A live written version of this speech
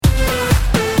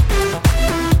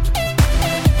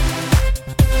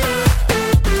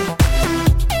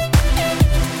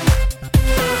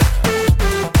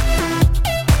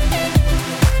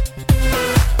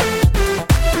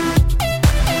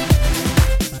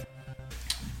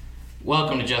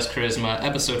Welcome to Just Charisma,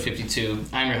 episode 52.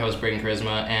 I'm your host, Braden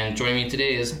Charisma, and joining me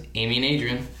today is Amy and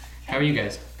Adrian. How are you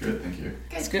guys? Good, thank you.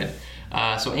 That's good.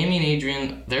 So Amy and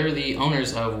Adrian, they're the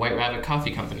owners of White Rabbit Coffee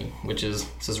Company, which is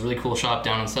this really cool shop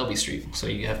down on Selby Street. So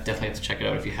you definitely have to check it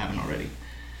out if you haven't already.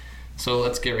 So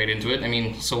let's get right into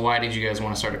it. So why did you guys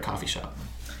want to start a coffee shop?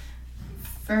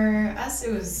 For us,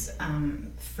 it was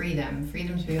freedom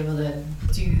to be able to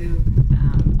do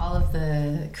all of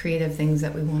the creative things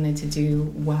that we wanted to do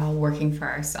while working for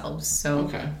ourselves. So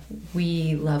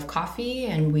we love coffee,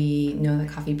 and we know that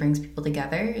coffee brings people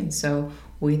together, and so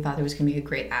we thought it was going to be a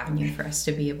great avenue for us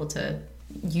to be able to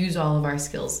use all of our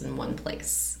skills in one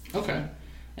place. Okay.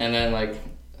 And then,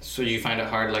 so did you find it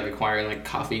hard, acquiring,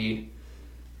 coffee,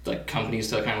 companies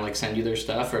to kind of send you their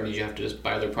stuff, or did you have to just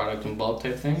buy their product in bulk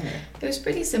type thing? Or? It was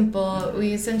pretty simple.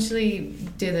 We essentially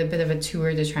did a bit of a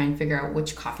tour to try and figure out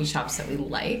which coffee shops that we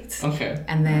liked. Okay.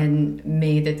 And then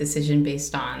made a decision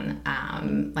based on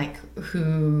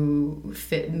who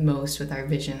fit most with our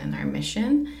vision and our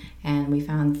mission. And we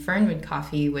found Fernwood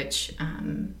Coffee, which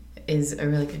is a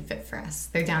really good fit for us.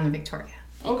 They're down in Victoria.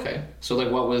 Okay. So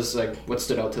what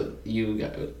stood out to you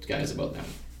guys about them?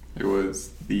 It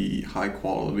was the high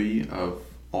quality of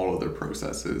all of their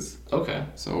processes. Okay.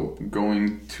 So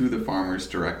going to the farmers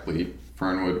directly,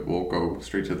 Fernwood will go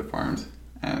straight to the farms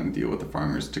and deal with the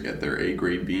farmers to get their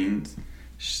A-grade beans,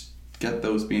 get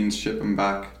those beans, ship them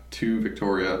back to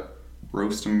Victoria,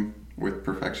 roast them with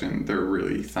perfection. They're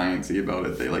really sciencey about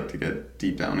it. They like to get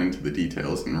deep down into the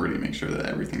details and really make sure that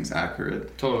everything's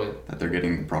accurate. Totally. That they're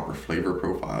getting the proper flavor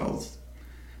profiles.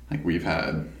 We've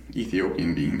had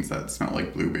Ethiopian beans that smell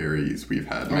like blueberries. We've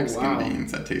had Mexican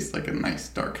beans that taste like a nice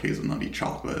dark hazelnutty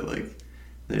chocolate.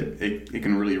 It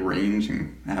can really range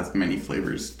and has many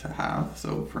flavors to have.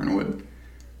 So Fernwood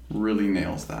really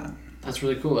nails that. That's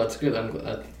really cool. That's good.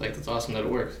 That's awesome that it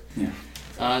works.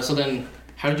 Yeah. So then,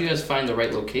 how did you guys find the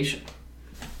right location?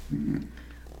 Mm-hmm.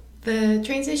 The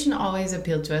train station always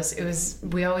appealed to us.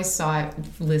 We always saw it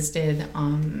listed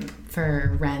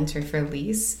for rent or for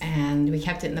lease, and we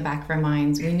kept it in the back of our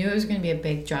minds. We knew it was going to be a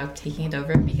big job taking it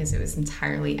over because it was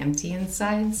entirely empty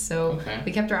inside. So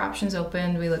we kept our options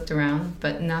open. We looked around,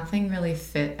 but nothing really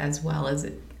fit as well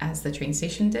as the train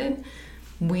station did.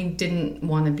 We didn't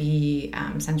want to be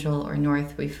central or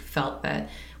north. We felt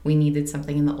that we needed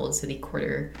something in the Old City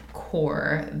Quarter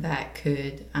core that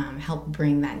could help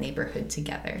bring that neighborhood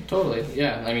together. Totally,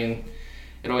 yeah.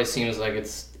 It always seems like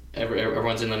it's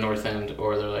everyone's in the North End,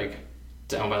 or they're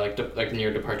down by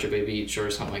near Departure Bay Beach or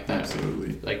something like that.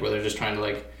 Absolutely. Where they're just trying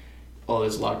to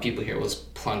there's a lot of people here. Let's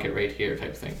plunk it right here,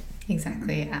 type of thing.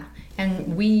 Exactly, yeah.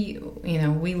 And we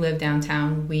live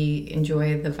downtown. We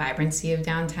enjoy the vibrancy of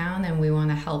downtown, and we want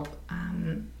to help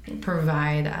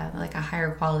provide a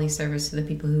higher quality service to the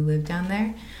people who live down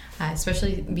there,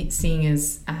 especially seeing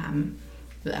as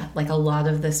a lot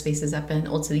of the spaces up in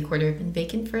Old City Quarter have been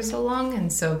vacant for so long,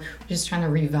 and so we're just trying to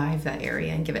revive that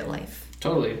area and give it life.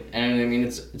 Totally. And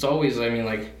it's always, I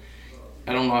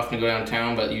don't often go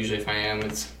downtown, but usually if I am,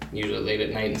 it's usually late at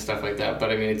night and stuff like that.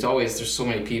 But it's always, there's so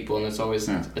many people, and it's always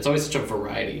such a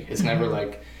variety. It's never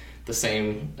the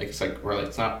same, it's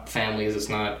not families, it's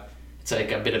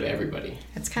a bit of everybody.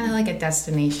 It's kind of like a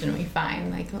destination, we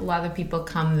find. A lot of people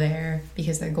come there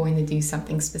because they're going to do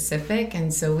something specific,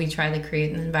 and so we try to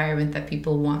create an environment that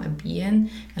people want to be in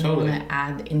and want to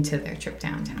add into their trip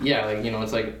downtown. Yeah,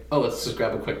 it's let's just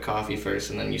grab a quick coffee first,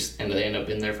 and then they end up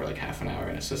in there for half an hour,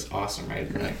 and it's just awesome, right?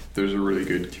 There's a really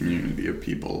good community of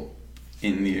people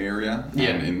in the area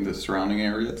and in the surrounding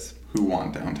areas who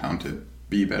want downtown to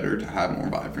be better, to have more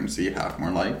vibrancy, have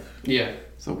more life. Yeah.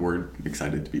 So we're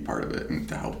excited to be part of it and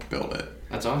to help build it.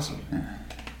 That's awesome. Yeah.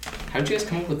 How'd you guys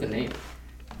come up with the name?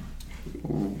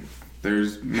 Ooh,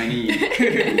 there's many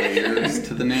layers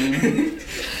to the name.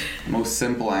 The most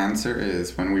simple answer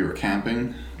is when we were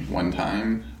camping one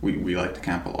time. We like to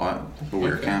camp a lot, but we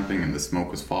were camping and the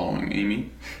smoke was following Amy.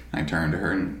 I turned to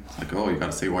her and it's you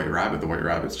gotta say White Rabbit. The White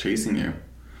Rabbit's chasing you.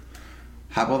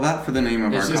 How about that for the name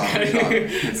of our coffee shop?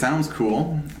 It sounds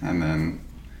cool. And then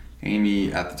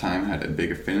Amy, at the time, had a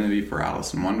big affinity for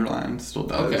Alice in Wonderland, still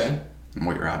does. Okay. And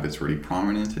White Rabbit's really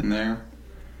prominent in there.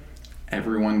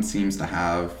 Everyone seems to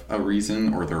have a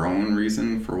reason or their own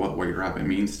reason for what White Rabbit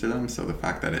means to them, so the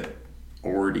fact that it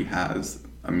already has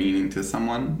a meaning to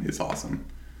someone is awesome.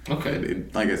 Okay.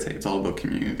 Like I say, it's all about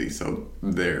community, so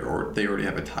they already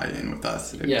have a tie-in with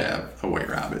us if they have a White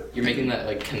Rabbit. You're making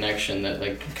that connection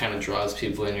that kind of draws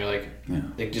people in. You're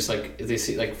if they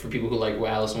see for people who like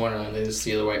Alice in Wonderland, they just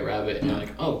see the White Rabbit and they're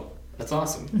like, oh, that's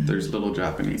awesome. There's little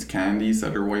Japanese candies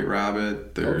that are White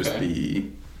Rabbit. There's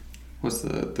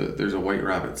there's a White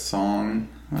Rabbit song.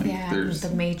 Like, Yeah, there's the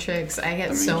Matrix. I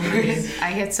get The so Matrix. many.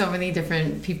 I get so many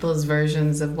different people's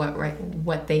versions of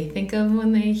what they think of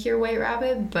when they hear White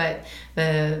Rabbit. But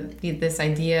this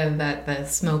idea that the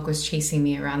smoke was chasing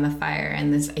me around the fire,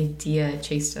 and this idea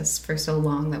chased us for so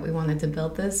long that we wanted to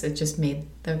build this, it just made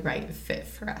the right fit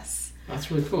for us.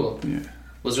 That's really cool. Yeah.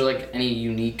 Was there like any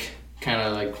unique kind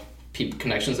of like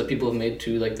connections that people have made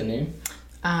to like the name?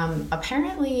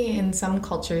 Apparently, in some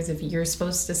cultures, if you're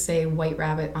supposed to say White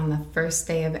Rabbit on the first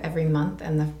day of every month,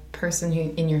 and the person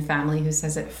who in your family who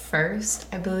says it first,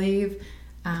 I believe,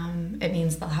 it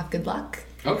means they'll have good luck.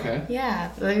 Okay. Yeah,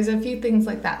 there's a few things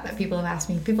like that people have asked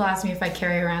me. People ask me if I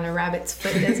carry around a rabbit's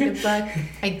foot as good luck.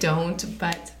 I don't,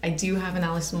 but I do have an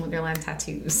Alice in Wonderland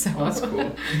tattoo. So Well, that's cool.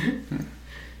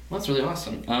 Well, that's really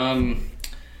awesome.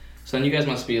 So then you guys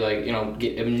must be like, you know,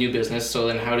 get a new business. So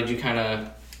then how did you kind of,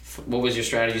 what was your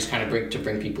strategies kind of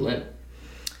bring people in?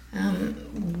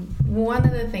 One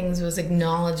of the things was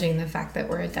acknowledging the fact that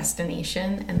we're a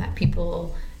destination and that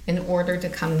people, in order to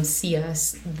come see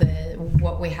us,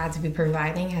 what we had to be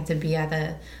providing had to be at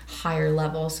a higher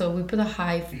level. So we put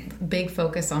a big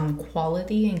focus on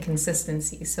quality and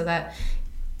consistency, so that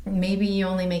maybe you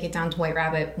only make it down to White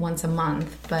Rabbit once a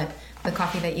month, but the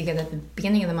coffee that you get at the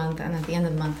beginning of the month and at the end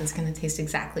of the month is going to taste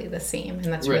exactly the same, and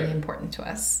that's Right. really important to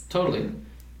us. Totally.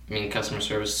 I mean, customer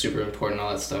service is super important,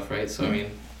 all that stuff, right? So, I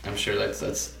mean, I'm sure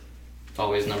that's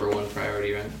always number one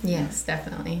priority, right? Yes,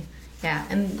 definitely. Yeah,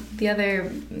 and the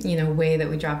other, way that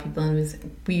we draw people in is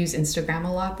we use Instagram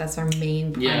a lot. That's our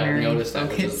main Yeah, I've primary noticed that,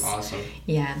 focus. which is awesome.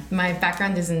 Yeah, my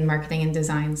background is in marketing and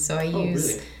design, so I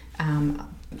use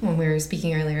when we were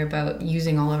speaking earlier about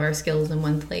using all of our skills in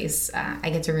one place, I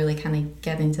get to really kind of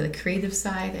get into the creative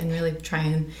side and really try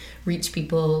and reach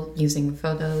people using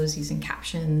photos, using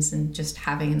captions, and just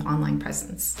having an online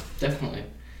presence. Definitely.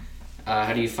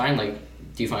 How do you find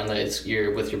that it's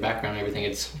with your background and everything,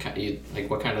 it's like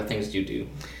what kind of things do you do?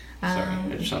 Sorry,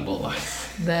 I just sound bold.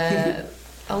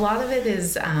 A lot of it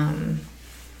is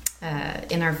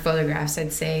in our photographs,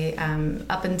 I'd say.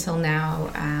 Up until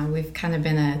now, we've kind of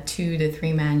been a 2 to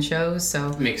 3 man show,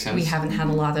 so Makes sense. we haven't had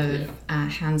a lot of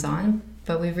hands-on,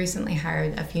 but we've recently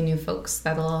hired a few new folks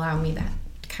that'll allow me to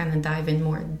kind of dive in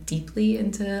more deeply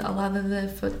into a lot of the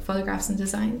photographs and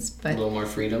designs. A But little more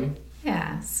freedom.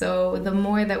 yeah, so the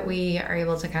more that we are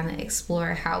able to kind of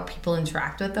explore how people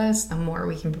interact with us, the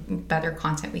more better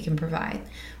content we can provide.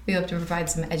 We hope to provide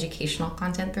some educational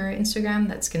content through our Instagram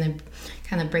that's going to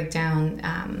kind of break down,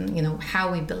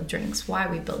 how we build drinks, why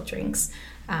we build drinks,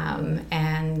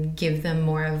 and give them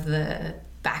more of the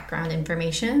background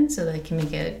information so they can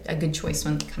make a good choice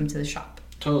when they come to the shop.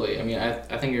 Totally. I mean,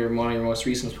 I think one of your most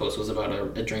recent posts was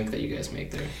about a drink that you guys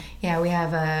make there. Yeah, we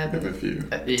have We have a few.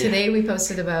 Today we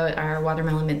posted about our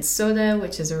watermelon mint soda,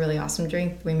 which is a really awesome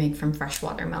drink we make from fresh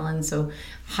watermelon. So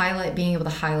being able to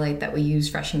highlight that we use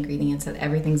fresh ingredients, that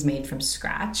everything's made from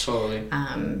scratch. Totally.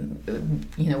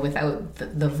 Without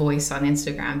the voice on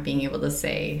Instagram being able to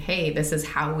say, hey, this is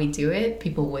how we do it,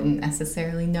 people wouldn't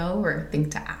necessarily know or think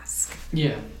to ask.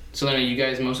 Yeah. So then are you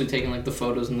guys mostly taking like the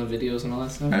photos and the videos and all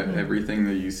that stuff? Everything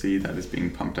that you see that is being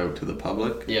pumped out to the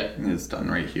public Yeah. is done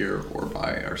right here or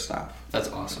by our staff. That's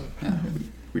awesome. Yeah,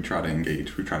 we try to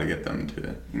engage. We try to get them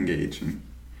to engage, and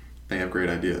they have great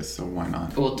ideas, so why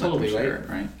not? Well, let them totally, share right? it,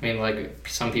 right? I mean, like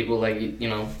some people, like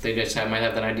they just might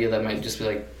have that idea that might just be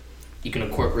like, you can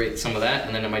incorporate some of that,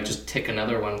 and then it might just tick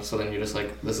another one. So then you're just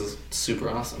like, this is super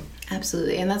awesome.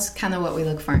 Absolutely, and that's kind of what we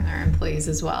look for in our employees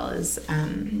as well, is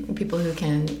people who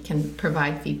can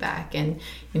provide feedback and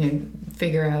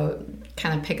figure out,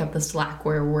 kind of pick up the slack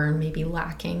where we're maybe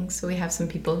lacking. So we have some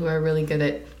people who are really good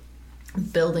at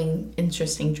building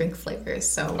interesting drink flavors.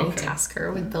 So we task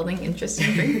her with building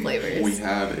interesting drink flavors. We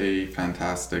had a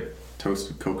fantastic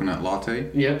toasted coconut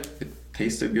latte. Yep. It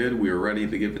tasted good. We were ready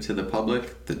to give it to the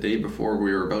public. The day before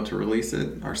we were about to release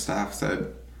it, our staff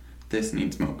said, this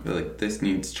needs this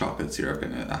needs chocolate syrup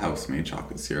in it, a house-made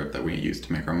chocolate syrup that we use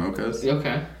to make our mochas.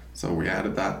 Okay. So we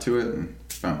added that to it,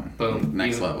 and boom.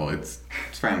 Next level. It's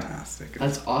fantastic.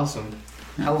 That's awesome.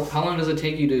 Yeah. How long does it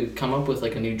take you to come up with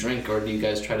like a new drink, or do you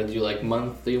guys try to do like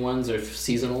monthly ones or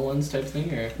seasonal ones type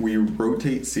thing, or? We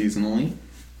rotate seasonally,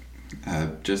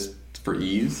 just for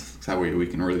ease. So that way we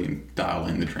can really dial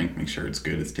in the drink, make sure it's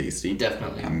good, it's tasty.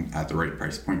 Definitely. And at the right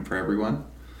price point for everyone.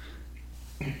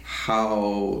 How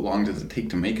long does it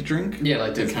take to make a drink? Yeah,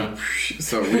 like to kind of.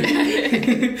 So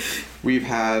we've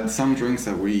had some drinks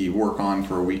that we work on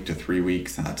for a week to 3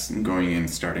 weeks, and that's going in,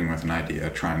 starting with an idea,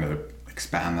 trying to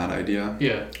expand that idea.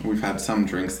 Yeah. We've had some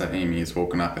drinks that Amy's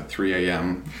woken up at 3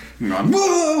 a.m. and gone,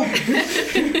 whoa!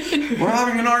 We're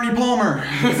having an Arnie Palmer.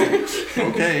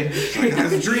 Okay. Like, I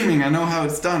was dreaming. I know how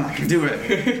it's done. I can do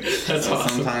it. That's So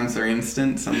awesome. sometimes they're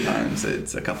instant. Sometimes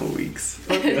it's a couple weeks.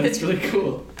 Okay, that's really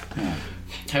cool. Yeah.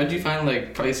 How did you find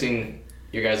like pricing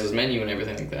your guys' menu and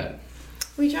everything like that?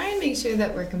 We try and make sure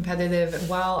that we're competitive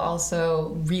while also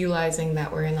realizing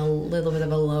that we're in a little bit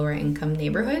of a lower income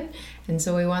neighborhood. And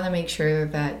so we want to make sure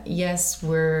that, yes,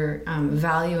 we're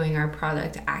valuing our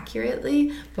product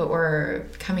accurately, but we're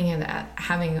coming in at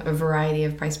having a variety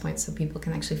of price points so people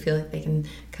can actually feel like they can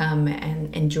come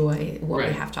and enjoy what we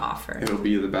Right. have to offer. It'll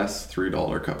be the best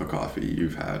 $3 cup of coffee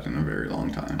you've had in a very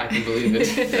long time. I can believe it.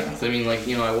 Yeah. So, I mean, like,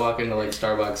 you know, I walk into like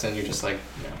Starbucks and you're just like,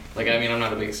 you know, like, I mean, I'm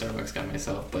not a big Starbucks guy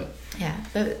myself, but Yeah,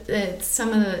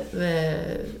 some of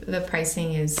the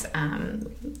pricing is,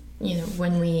 you know,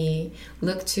 when we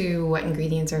look to what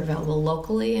ingredients are available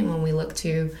locally and when we look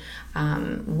to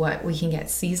what we can get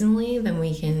seasonally, then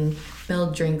we can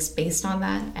build drinks based on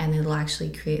that, and it'll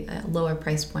actually create a lower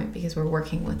price point because we're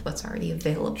working with what's already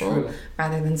available True.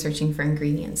 rather than searching for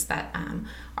ingredients that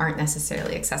aren't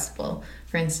necessarily accessible.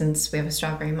 For instance, we have a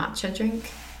strawberry matcha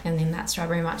drink. And in that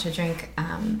strawberry matcha drink,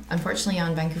 unfortunately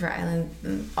on Vancouver Island,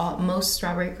 most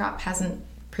strawberry crop hasn't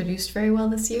produced very well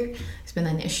this year. There's been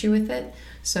an issue with it.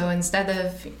 So instead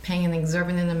of paying an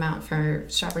exorbitant amount for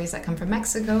strawberries that come from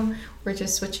Mexico, we're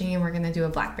just switching and we're going to do a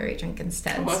blackberry drink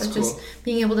instead. Oh, that's so just cool.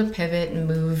 being able to pivot and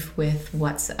move with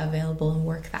what's available and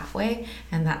work that way.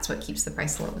 And that's what keeps the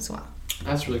price low as well.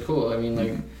 that's really cool. I mean,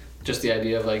 like, just the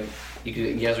idea of like,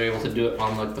 you guys are able to do it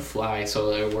on like the fly,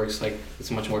 so it works like it's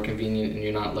much more convenient, and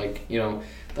you're not like, you know,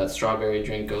 that strawberry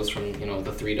drink goes from, you know, the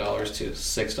 $3 to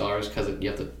 $6 because you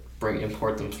have to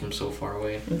import them from so far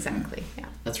away. Exactly, yeah.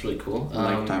 That's really cool.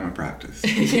 Lifetime of practice.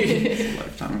 It's a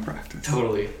lifetime of practice.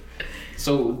 Totally.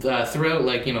 So throughout,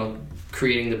 like, you know,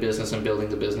 creating the business and building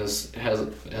the business,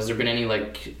 has there been any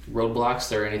like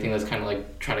roadblocks or anything that's kind of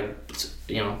like try to,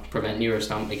 you know, prevent you or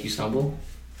make you stumble?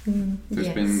 There's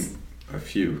Yes. been a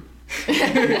few.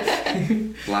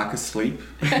 Lack of sleep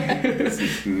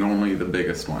is normally the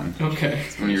biggest one. Okay.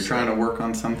 When you're trying to work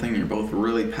on something, you're both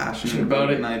really passionate About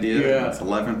about it. an idea. Yeah. And it's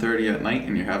 11:30 at night,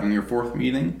 and you're having your fourth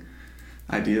meeting.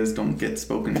 Ideas don't get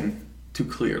spoken too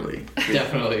clearly.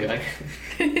 Definitely.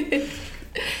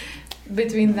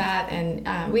 Between that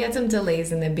and we had some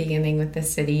delays in the beginning with the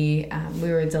city. We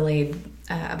were delayed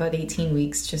about 18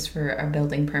 weeks just for our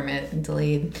building permit and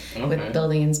delayed Okay. with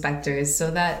building inspectors.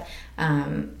 So that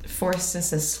forced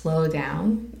us to slow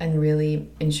down and really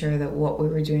ensure that what we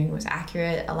were doing was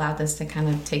accurate, allowed us to kind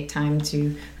of take time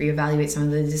to reevaluate some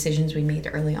of the decisions we made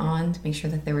early on to make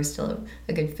sure that they were still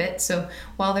a good fit. So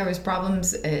while there was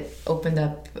problems, it opened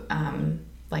up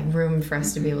like room for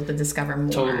us to be able to discover more.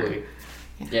 Totally.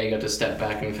 Yeah. Yeah, you got to step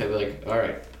back and kind of be like, all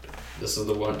right, this is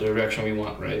the direction we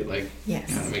want, right? Like, Yes.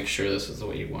 you know, make sure this is the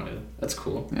way you wanted. That's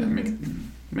cool. Yeah,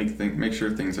 make sure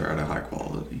things are at a high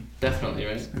quality. Definitely,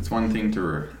 right? It's one thing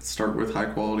to start with high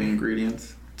quality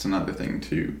ingredients. It's another thing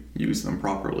to use them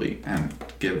properly and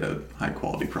give a high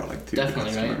quality product to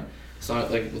Definitely, the customer. right? So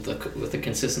like with the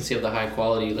consistency of the high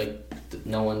quality, like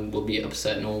no one will be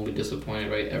upset, no one will be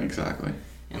disappointed, right? Exactly.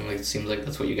 And like it seems like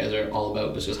that's what you guys are all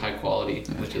about, is just high quality,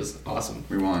 Yeah. which is awesome.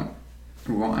 We want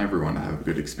everyone to have a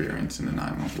good experience in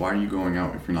Nanaimo. Why are you going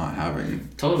out if you're not having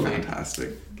Totally.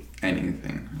 fantastic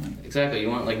anything? Exactly. You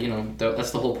want, like, you know,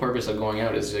 that's the whole purpose of going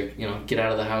out, is like, you know, get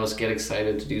out of the house, get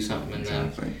excited to do something, and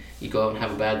Exactly. then you go out and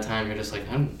have a bad time. You're just like,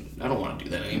 I don't want to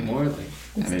do that anymore. Like,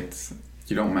 And it's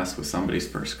you don't mess with somebody's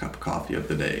first cup of coffee of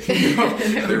the day.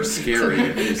 They're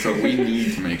scary, so we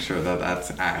need to make sure that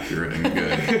that's accurate and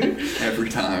good every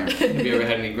time. have you ever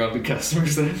had any grumpy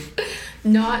customers then?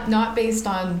 Not based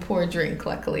on poor drink,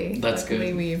 luckily. That's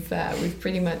luckily, good. We've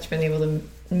pretty much been able to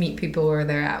meet people where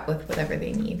they're at with whatever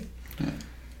they need.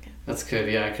 That's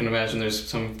good. Yeah, I can imagine there's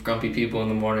some grumpy people in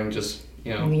the morning just,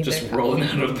 you know, Need just their rolling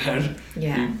coffee. out of bed.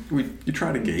 Yeah. You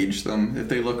try to gauge them. If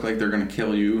they look like they're going to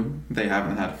kill you, they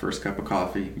haven't had a first cup of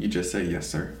coffee, you just say, yes,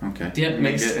 sir. Okay. Yeah, Make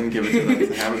makes- it and give it to them.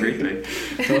 Say, have a great day.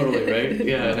 Totally, right?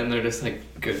 Yeah, and then they're just like,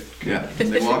 good. Yeah.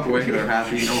 They walk away, they're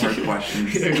happy, no hard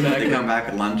questions. Exactly. They come back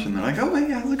at lunch and they're like, oh,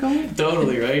 hey, how's it going?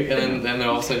 Totally, right? And then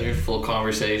all of a sudden you're full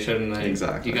conversation, and then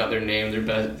Exactly. you got their name, their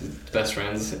best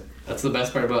friends. That's the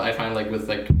best part about, I find, like with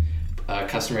like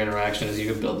customer interaction, is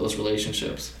you can build those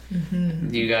relationships. Mm-hmm.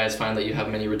 Do you guys find that you have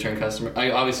many return customers?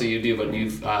 Obviously you do, but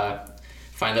you've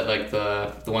find that like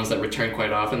the ones that return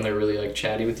quite often, they're really like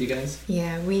chatty with you guys?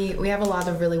 Yeah, we have a lot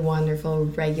of really wonderful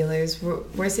regulars.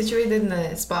 We're situated in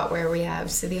the spot where we have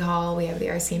City Hall, we have the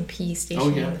RCMP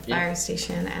station, the fire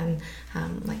station, and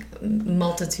like a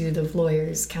multitude of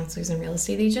lawyers, counselors, and real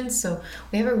estate agents. So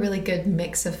we have a really good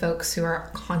mix of folks who are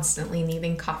constantly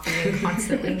needing coffee and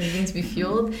constantly needing to be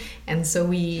fueled. And so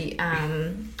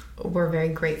we're very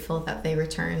grateful that they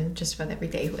return just about every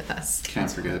day with us.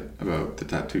 Can't forget about the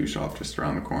tattoo shop just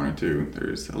around the corner too.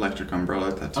 There's Electric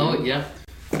Umbrella Tattoo. Oh yeah.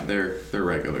 They're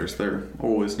regulars. They're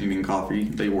always needing coffee.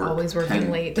 They work always working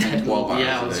late. 10, 12 hours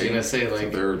Yeah, I a was day. gonna say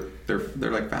like So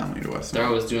they're like family to us. they're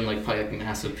always doing like probably like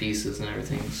massive pieces and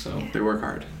everything. So They work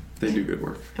hard. They do good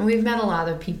work. And we've met a lot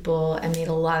of people and made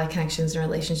a lot of connections and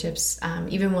relationships,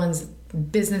 even ones,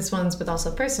 business ones, but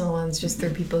also personal ones, just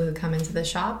through people who come into the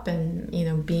shop and, you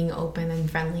know, being open and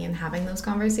friendly and having those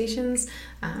conversations,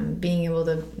 being able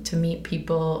to meet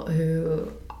people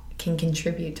who can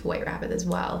contribute to White Rabbit as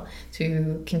well,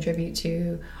 to contribute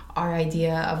to our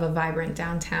idea of a vibrant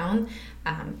downtown.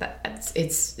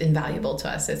 It's invaluable to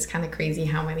us. It's kind of crazy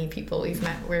how many people we've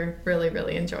met. We're really,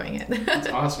 really enjoying it. That's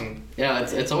awesome. Yeah,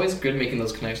 it's always good making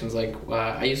those connections. Like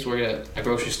I used to work at a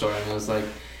grocery store, and I was like,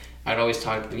 I'd always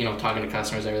talking to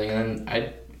customers and everything, and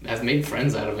then I've made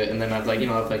friends out of it. And then I'd like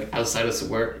outside of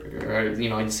work, or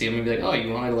I'd see them and be like, oh,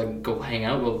 you want to like go hang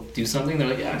out, we'll do something. They're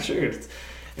like, yeah, sure.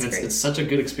 It's such a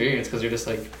good experience because you're just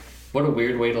like, what a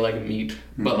weird way to like meet,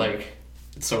 but like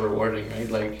it's so rewarding, right?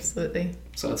 Like Absolutely.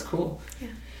 So that's cool.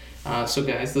 Yeah. So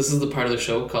guys, this is the part of the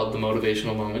show called the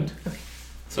motivational moment. Okay.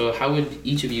 So how would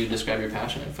each of you describe your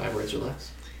passion in 5 words or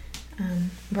less?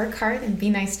 Work hard and be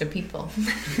nice to people.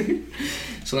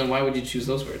 So then why would you choose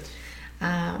those words?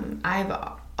 I've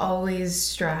always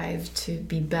strived to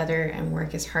be better and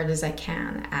work as hard as I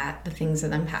can at the things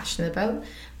that I'm passionate about,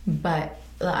 but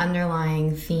the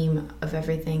underlying theme of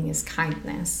everything is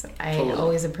kindness. I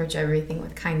always approach everything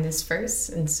with kindness first,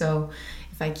 and so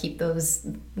if I keep those,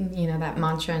 that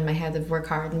mantra in my head of work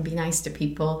hard and be nice to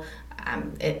people,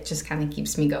 it just kind of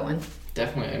keeps me going.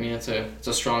 Definitely. I mean, it's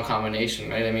a strong combination,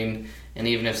 right? I mean, and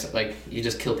even if like you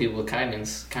just kill people with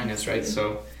kindness, right?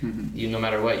 So no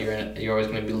matter what, you're always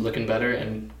going to be looking better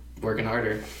and working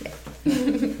harder.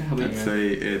 I'd say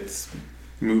it's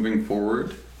moving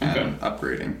forward and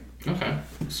upgrading. Okay.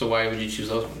 So why would you choose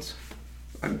those ones?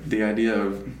 The idea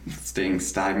of staying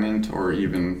stagnant or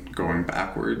even going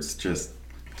backwards, just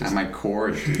at my core,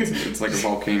 it's like a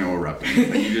volcano erupting.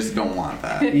 Like you just don't want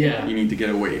that. Yeah. You need to get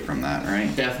away from that,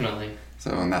 right? Definitely.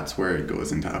 So, and that's where it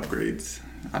goes into upgrades.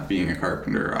 Being a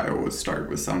carpenter, I always start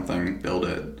with something, build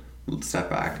it, step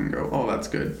back and go, oh, that's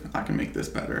good. I can make this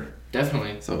better.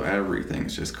 Definitely. So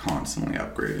everything's just constantly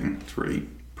upgrading. It's really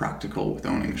practical with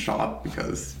owning a shop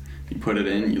because you put it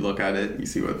in, you look at it, you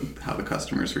see how the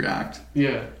customers react.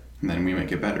 Yeah. And then we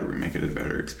make it better. We make it a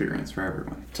better experience for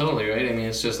everyone. Totally, right? I mean,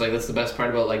 it's just like, that's the best part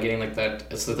about like getting like that.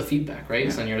 It's like the feedback, right?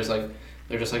 Yeah. So then you're just like,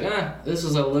 they're just like, this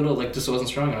is a little, like, just wasn't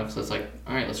strong enough. So it's like,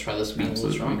 all right, let's try this being a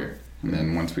little stronger. And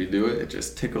then once we do it, it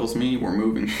just tickles me. We're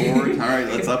moving forward. All right,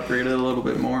 let's upgrade it a little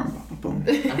bit more. Boom.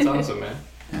 That's awesome, man.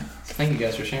 Yeah. Thank you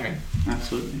guys for sharing.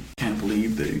 Absolutely. Can't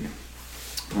believe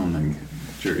on the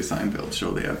Jerry Seinfeld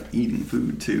show, they have eating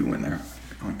food too when they're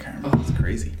on camera. Oh, it's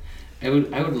crazy. I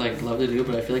would like love to do it,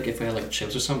 but I feel like if I had like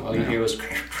chips or something, all you hear was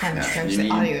the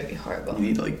audio would be horrible. You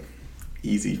need like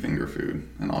easy finger food,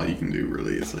 and all you can do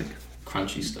really is like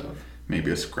crunchy stuff.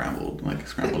 Maybe a scrambled egg.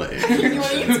 You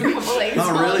want to eat scrambled eggs?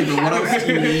 Not really, but what else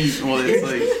do you eat? Well, it's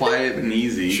like quiet and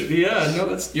easy. Yeah,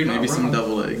 no, you're maybe not some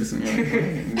deviled eggs. And you're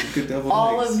like, good deviled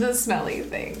all eggs. Of the smelly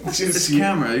things. It's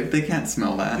camera. They can't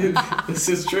smell that. This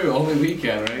is true. Only we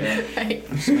can, right? Yeah. Right.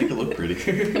 Just make it look pretty.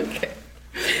 Okay.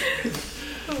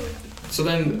 So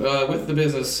then, with the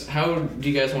business, how do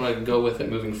you guys want to go with it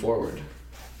moving forward?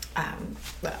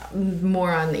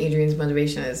 More on Adrian's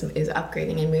motivation is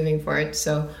upgrading and moving forward.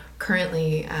 So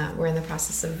currently, we're in the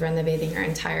process of renovating our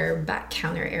entire back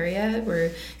counter area.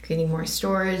 We're creating more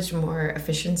storage, more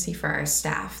efficiency for our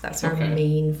staff. That's our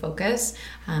main focus.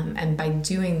 And by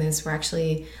doing this, we're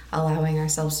actually allowing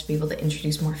ourselves to be able to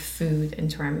introduce more food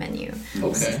into our menu.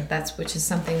 Okay. Which is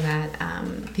something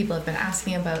that people have been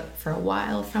asking about for a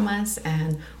while from us,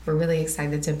 and we're really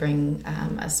excited to bring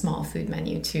a small food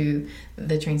menu to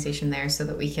the train station there so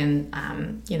that we can,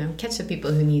 catch the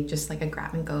people who need just like a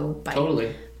grab and go bite.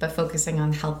 Totally. But focusing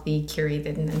on healthy,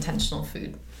 curated, and intentional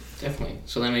food. Definitely.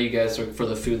 So then, are you guys for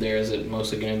the food there? Is it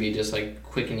mostly going to be just like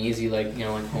quick and easy, like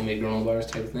like homemade granola bars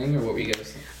type of thing, or what were you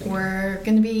guys thinking? We're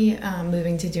going to be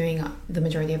moving to doing the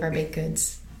majority of our baked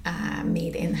goods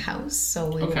made in house. So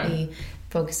we will be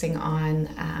focusing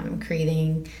on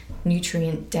creating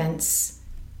nutrient dense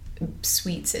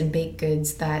sweets and baked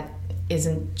goods that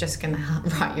isn't just going to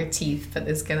rot your teeth, but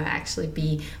is going to actually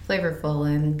be flavorful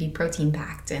and be protein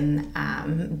packed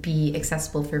and be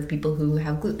accessible for people who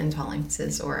have gluten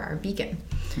intolerances or are vegan.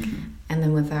 And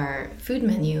then with our food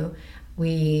menu,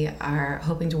 we are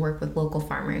hoping to work with local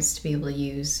farmers to be able to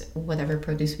use whatever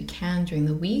produce we can during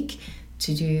the week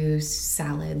to do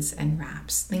salads and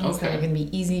wraps, things that are going to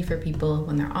be easy for people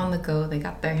when they're on the go, they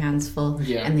got their hands full,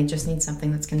 and they just need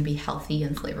something that's going to be healthy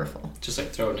and flavorful. Just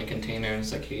like throw it in a container and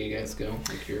it's like, here you guys go,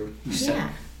 like you're set. Yeah.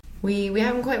 We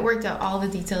haven't quite worked out all the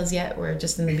details yet. We're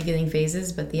just in the beginning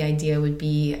phases, but the idea would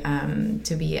be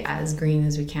to be as green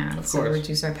as we can. So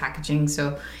reduce our packaging.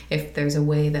 So if there's a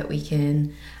way that we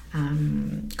can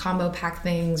combo pack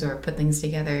things or put things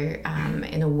together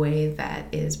in a way that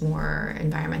is more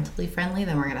environmentally friendly,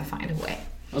 then we're going to find a way.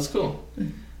 That's cool.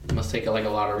 It must take like a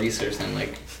lot of research and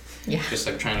like just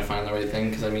like trying to find the right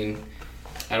thing, because I mean,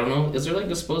 I don't know, is there like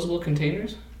disposable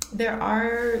containers? There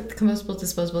are compostable,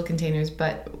 disposable containers,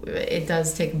 but it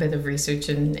does take a bit of research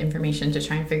and information to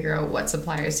try and figure out what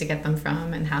suppliers to get them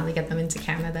from and how they get them into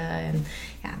Canada. And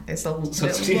there's a lot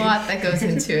that goes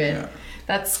into it.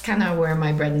 That's kind of where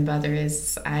my bread and butter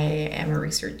is. I am a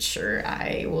researcher.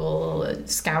 I will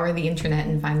scour the internet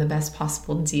and find the best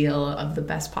possible deal of the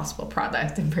best possible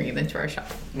product and bring it into our shop.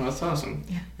 Well, that's awesome.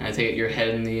 Yeah. And I take it your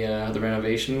head in the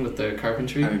renovation with the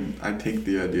carpentry? I take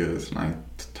the ideas and I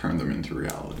turn them into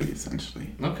reality, essentially.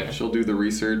 Okay. She'll do the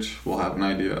research, we'll have an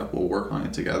idea, we'll work on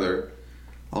it together.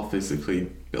 I'll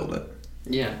physically build it.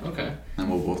 Yeah, okay. And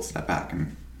we'll both step back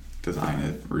and design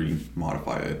it,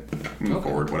 modify it, move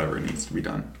forward, whatever needs to be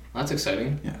done. That's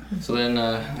exciting. Yeah. So then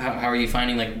how are you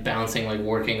finding like balancing like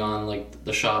working on like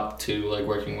the shop to like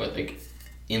working with like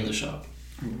in the shop?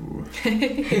 Ooh.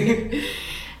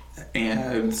 And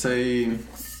I would say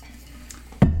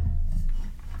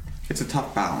it's a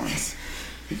tough balance,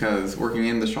 because working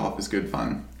in the shop is good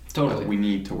fun. Totally. But we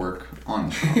need to work on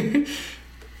the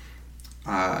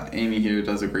shop. Amy here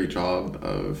does a great job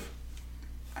of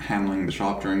handling the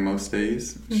shop during most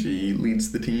days. She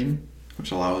leads the team,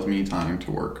 which allows me time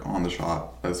to work on the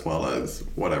shop as well as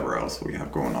whatever else we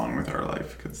have going on with our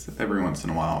life, because every once in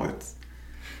a while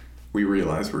we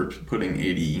realize we're putting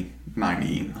 80,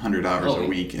 90, 100 hours a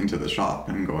week into the shop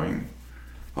and going,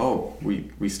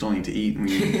 we still need to eat and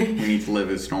we need to live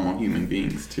as normal human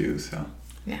beings too. So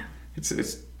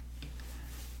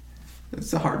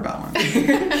it's a hard balance.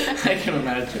 I can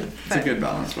imagine. It's a good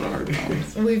balance, but a hard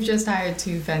balance. We've just hired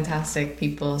 2 fantastic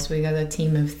people. So we got a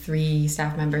team of 3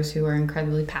 staff members who are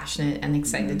incredibly passionate and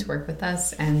excited to work with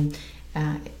us. And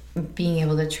being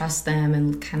able to trust them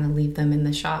and kind of leave them in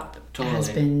the shop has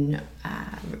been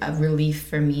a relief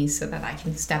for me, so that I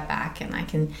can step back and I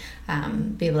can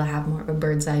be able to have more of a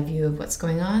bird's eye view of what's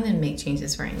going on and make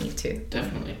changes where I need to.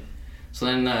 Definitely. So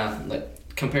then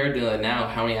compared to now,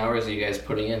 how many hours are you guys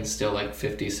putting in? Still like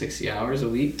 50, 60 hours a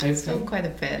week type Still thing? quite a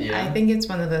bit. Yeah. I think it's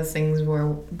one of those things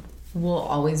where we'll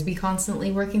always be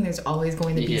constantly working. There's always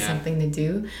going to be something to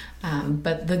do.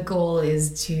 But the goal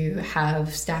is to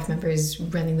have staff members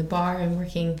running the bar and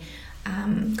working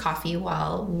coffee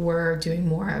while we're doing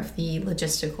more of the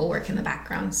logistical work in the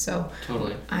background. So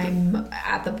I'm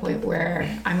at the point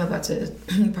where I'm about to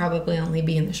probably only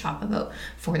be in the shop about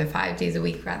 4 to 5 days a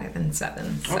week rather than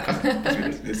 7. So.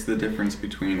 It's the difference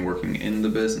between working in the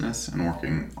business and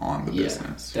working on the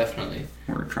business. Definitely.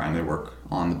 We're trying to work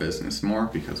on the business more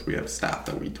because we have staff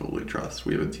that we totally trust.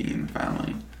 We have a team,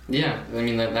 family. Yeah, I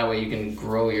mean that way you can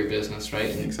grow your business, right?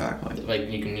 And exactly. Like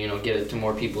you can get it to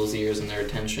more people's ears and their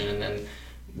attention, and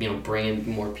then bring in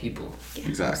more people. Yeah,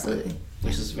 exactly. Absolutely.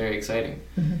 Which is very exciting.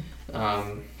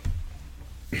 Mm-hmm.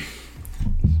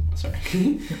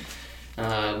 Sorry.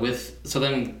 So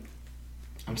then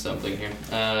I'm stumbling here.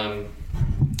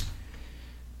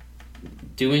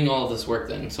 Doing all this work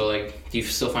then, so like, do you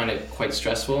still find it quite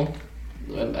stressful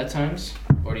at times?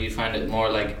 Or do you find it more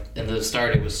like, in the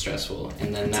start it was stressful,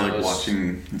 and then now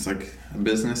it's like a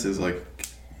business is like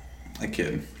a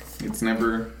kid. It's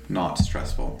never not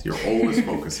stressful. You're always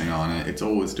focusing on it. It's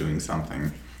always doing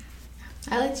something.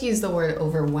 I like to use the word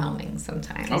overwhelming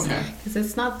sometimes. Okay. Because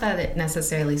it's not that it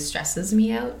necessarily stresses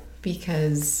me out,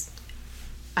 because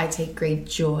I take great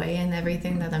joy in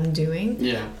everything that I'm doing.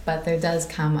 Yeah. But there does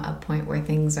come a point where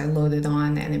things are loaded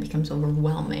on and it becomes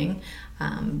overwhelming.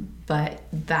 But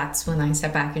that's when I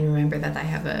step back and remember that I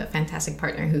have a fantastic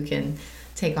partner who can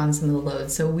take on some of the load.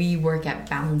 So we work at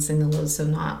balancing the load, so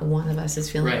not one of us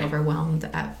is feeling overwhelmed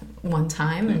at one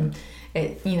time. And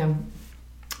it,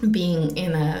 being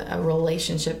in a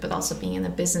relationship, but also being in a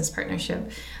business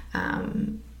partnership,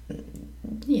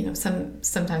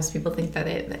 sometimes people think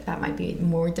that that might be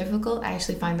more difficult. I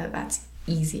actually find that that's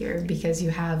easier because you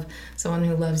have someone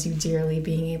who loves you dearly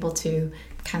being able to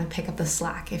kind of pick up the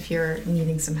slack if you're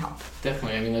needing some help.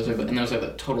 Definitely. I mean, there's like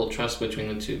the total trust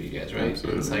between the two of you guys, right?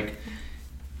 Absolutely. It's like,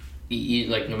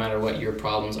 like no matter what your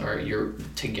problems are, you're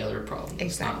together problems.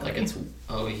 Exactly. It's not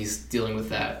like it's he's dealing with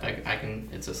that. Like I can.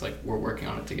 It's just like we're working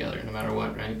on it together, no matter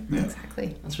what, right? Yeah.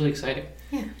 Exactly. That's really exciting.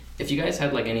 Yeah. If you guys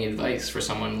had like any advice for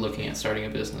someone looking at starting a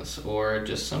business, or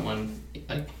just someone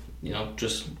like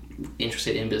just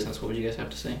interested in business, what would you guys have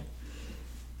to say?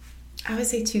 I would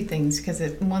say two things because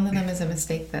one of them is a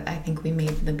mistake that I think we made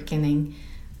in the beginning.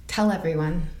 Tell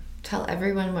everyone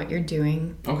what you're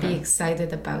doing. Okay. Be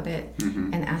excited about it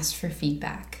and ask for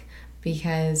feedback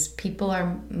because people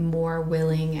are more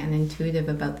willing and intuitive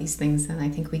about these things than I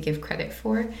think we give credit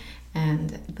for.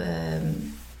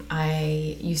 And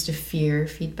I used to fear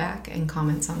feedback and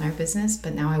comments on our business,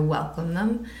 but now I welcome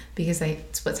them because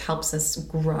it's what helps us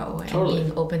grow. And Totally.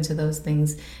 being open to those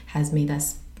things has made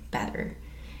us better.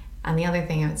 And the other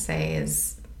thing I would say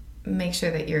is make sure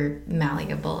that you're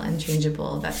malleable and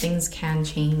changeable, that things can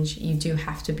change. You do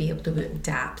have to be able to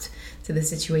adapt to the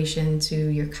situation, to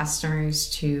your customers,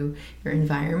 to your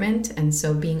environment. And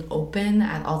so being open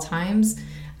at all times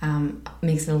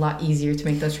makes it a lot easier to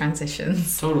make those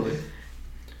transitions. Totally.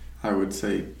 I would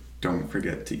say don't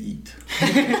forget to eat.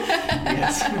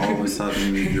 Yes. All of a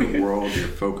sudden, your world, your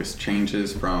focus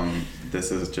changes from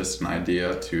this is just an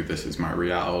idea to this is my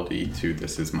reality to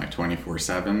this is my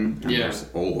 24/7. And there's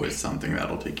always something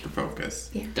that'll take your focus.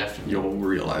 Yeah. Definitely. You'll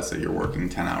realize that you're working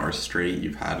 10 hours straight.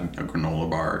 You've had a granola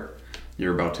bar.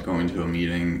 You're about to go into a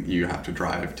meeting. You have to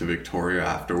drive to Victoria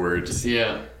afterwards.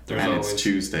 Yeah. There's And always. it's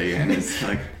Tuesday, and it's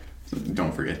like,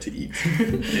 don't forget to eat.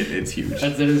 It's huge.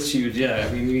 That is huge. Yeah.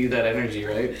 I mean, you need that energy,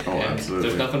 right? Oh, and absolutely.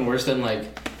 There's nothing worse than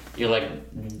like you're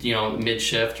like mid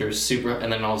shift or super,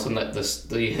 and then all of a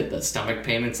sudden you hit that stomach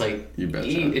pain. It's like You betcha.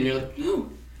 eat, and you're like, no,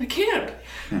 I can't.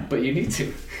 Yeah. But you need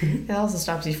to. It also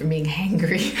stops you from being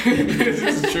hangry.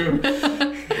 This is true.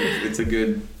 It's a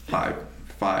good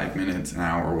 5 minutes, an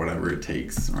hour, whatever it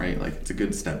takes, right? Like it's a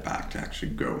good step back to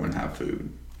actually go and have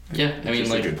food. Yeah, It's I mean,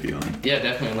 just like, a good feeling. yeah,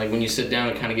 definitely. Like when you sit down,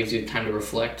 it kind of gives you time to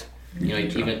reflect. Yeah.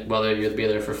 Even whether you'll be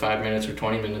there for 5 minutes or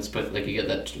 20 minutes, but like you get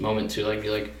that moment to like be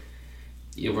like,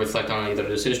 you reflect on either a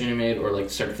decision you made or like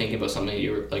start thinking about something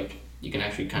you were like you can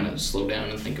actually kind of slow down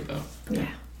and think about. Yeah,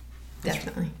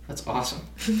 definitely. That's awesome.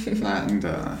 That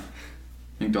and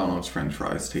McDonald's French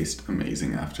fries taste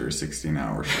amazing after a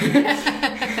 16-hour shift.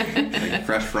 Like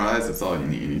fresh fries, that's all you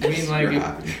need. I mean, like, You're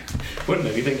happy. Wouldn't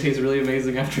anything taste really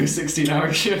amazing after a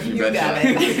 16-hour shift? You betcha. got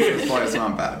it. That's why it's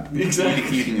not bad.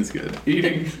 Exactly. Eating is good.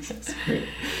 Eating. That's great.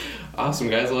 Awesome,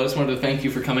 guys. Well, I just wanted to thank you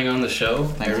for coming on the show.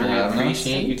 Thanks I for really having us.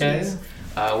 appreciate you Thank guys.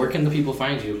 Where can the people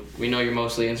find you? We know you're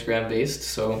mostly Instagram based,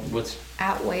 so what's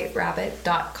At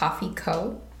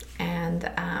whiterabbit.coffeeco.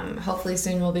 And hopefully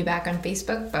soon we'll be back on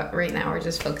Facebook, but right now we're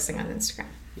just focusing on Instagram.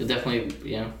 you'll definitely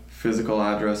Physical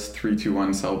address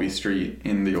 321 Selby Street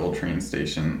in the old train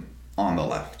station on the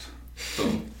left.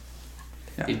 boom.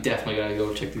 Yeah. You definitely gotta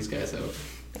go check these guys out.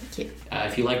 Thank you.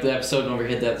 If you liked the episode, don't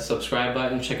forget to hit that subscribe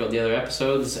button. Check out the other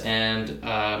episodes, and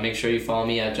make sure you follow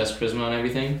me at Just Prisma on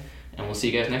everything. And we'll see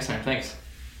you guys next time. Thanks.